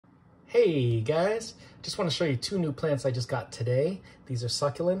Hey guys, just want to show you two new plants I just got today. These are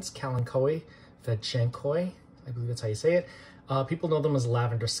succulents, Kalanchoe, fedtschenkoi, I believe that's how you say it. People know them as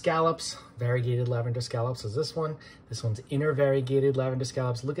lavender scallops. Variegated lavender scallops is this one. This one's inner variegated lavender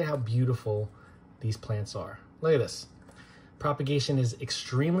scallops. Look at how beautiful these plants are. Look at this. Propagation is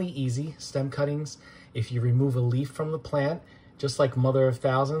extremely easy. Stem cuttings, if you remove a leaf from the plant, just like mother of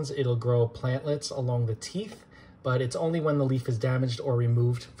thousands, it'll grow plantlets along the teeth, but it's only when the leaf is damaged or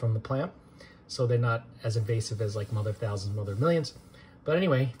removed from the plant. So they're not as invasive as like mother of thousands, mother of millions. But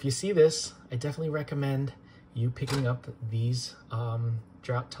anyway, if you see this, I definitely recommend you picking up these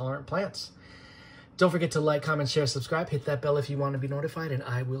drought tolerant plants. Don't forget to like, comment, share, subscribe, hit that bell if you want to be notified, and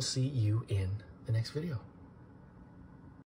I will see you in the next video.